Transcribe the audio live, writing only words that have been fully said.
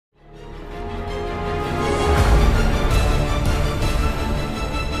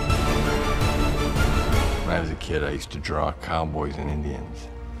used to draw cowboys and Indians.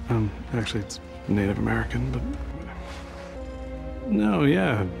 Actually, it's Native American, but... No,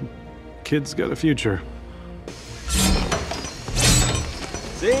 yeah. Kid's got a future.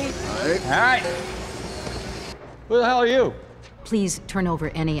 See? All right. Who the hell are you? Please turn over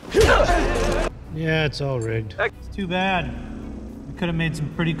any... Yeah, it's all rigged. It's too bad. We could have made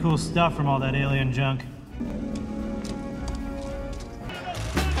some pretty cool stuff from all that alien junk.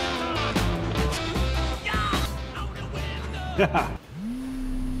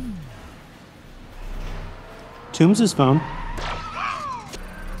 Toombs' phone.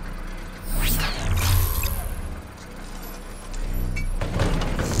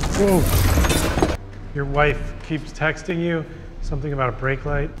 Whoa. Your wife keeps texting you something about a brake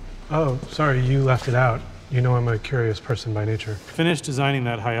light. Oh, sorry, you left it out. You know I'm a curious person by nature. Finished designing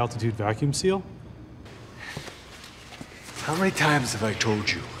that high-altitude vacuum seal? How many times have I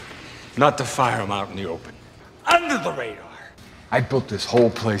told you not to fire them out in the open? Under the radar! I built this whole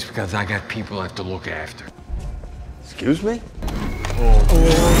place because I got people I have to look after. Excuse me?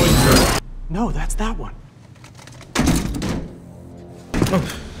 No, that's that one.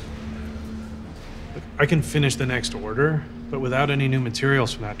 I can finish the next order, but without any new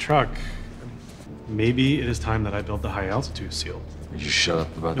materials from that truck, maybe it is time that I build the high-altitude seal. Would you shut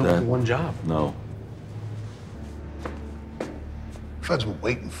up about No, that? one job. No. Feds were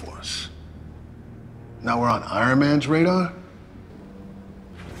waiting for us. Now we're on Iron Man's radar?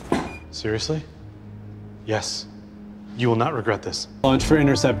 Seriously? Yes. You will not regret this. Launch for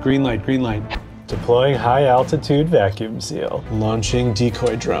intercept, green light, green light. Deploying high-altitude vacuum seal. Launching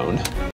decoy drone.